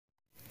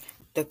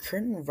The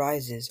curtain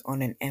rises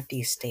on an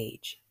empty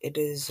stage. It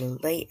is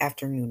late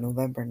afternoon,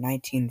 November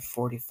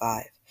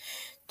 1945.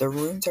 The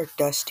rooms are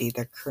dusty,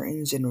 the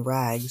curtains in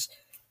rags,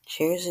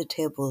 chairs and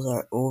tables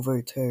are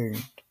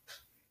overturned.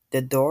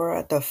 The door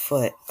at the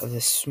foot of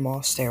the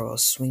small stairwell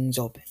swings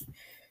open.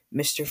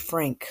 Mr.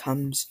 Frank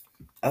comes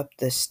up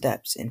the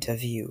steps into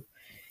view.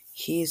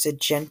 He is a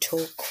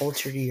gentle,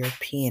 cultured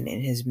European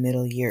in his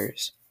middle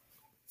years.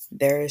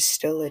 There is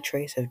still a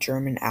trace of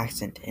German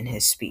accent in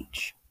his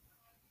speech.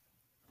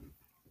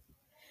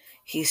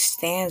 He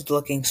stands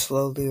looking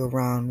slowly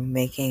around,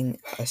 making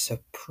a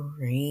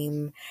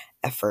supreme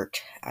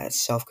effort at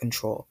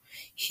self-control.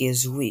 He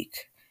is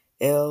weak,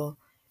 ill,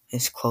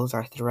 his clothes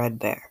are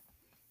threadbare.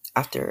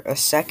 After a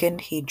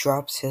second, he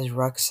drops his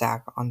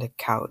rucksack on the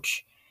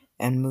couch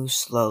and moves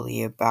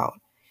slowly about.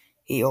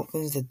 He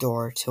opens the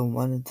door to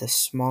one of the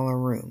smaller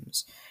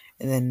rooms,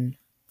 and then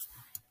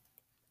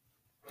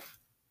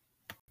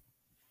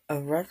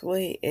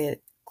abruptly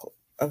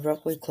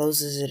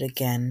closes it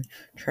again.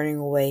 Turning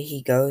away,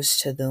 he goes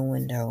to the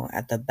window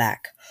at the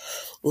back,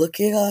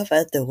 looking off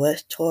at the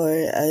west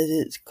torrent as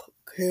its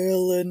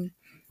carillon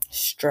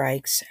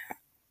strikes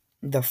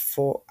the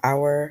full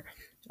hour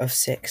of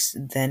 6.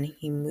 Then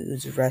he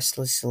moves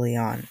restlessly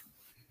on.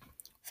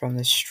 From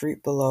the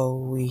street below,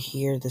 we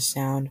hear the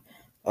sound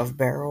of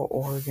barrel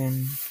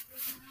organ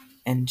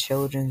and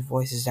children's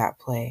voices at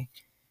play.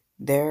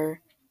 There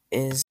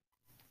is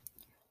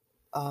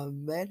a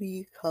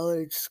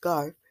many-colored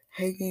scarf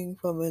hanging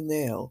from a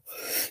nail.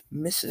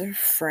 Mr.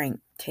 Frank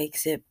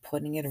takes it,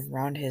 putting it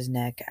around his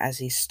neck as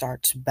he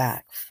starts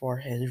back for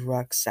his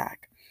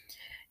rucksack.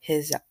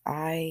 His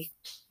eye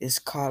is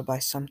caught by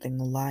something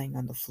lying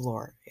on the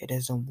floor. It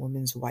is a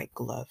woman's white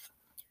glove.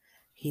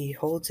 He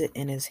holds it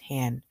in his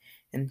hand,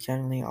 and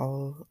suddenly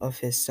all of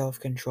his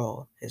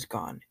self-control is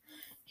gone.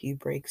 He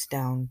breaks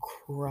down,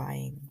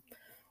 crying.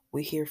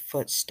 We hear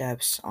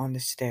footsteps on the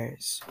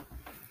stairs.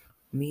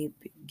 Meep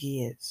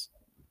Gies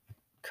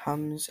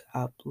comes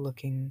up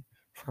looking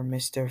for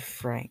Mr.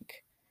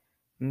 Frank.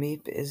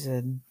 Meep is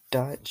a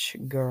Dutch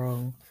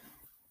girl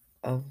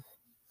of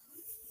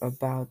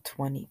about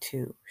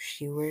 22.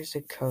 She wears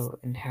a coat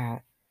and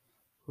hat,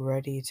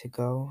 ready to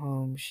go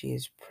home. She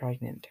is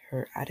pregnant.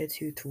 Her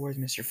attitude towards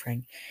Mr.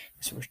 Frank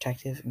is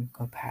protective and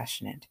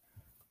compassionate.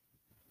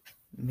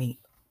 Meep: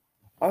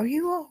 "Are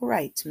you all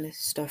right,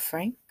 Mr.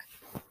 Frank?"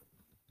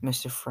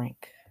 Mr.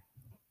 Frank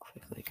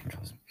quickly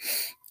controls him.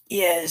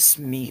 "Yes,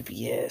 Meep,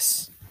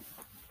 yes.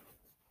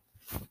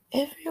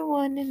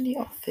 Everyone in the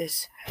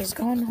office has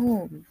gone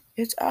home.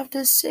 It's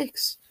after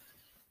 6.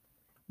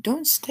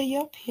 Don't stay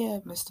up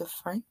here, Mr.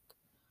 Frank.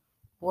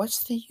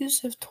 What's the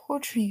use of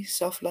torturing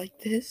yourself like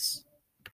this?"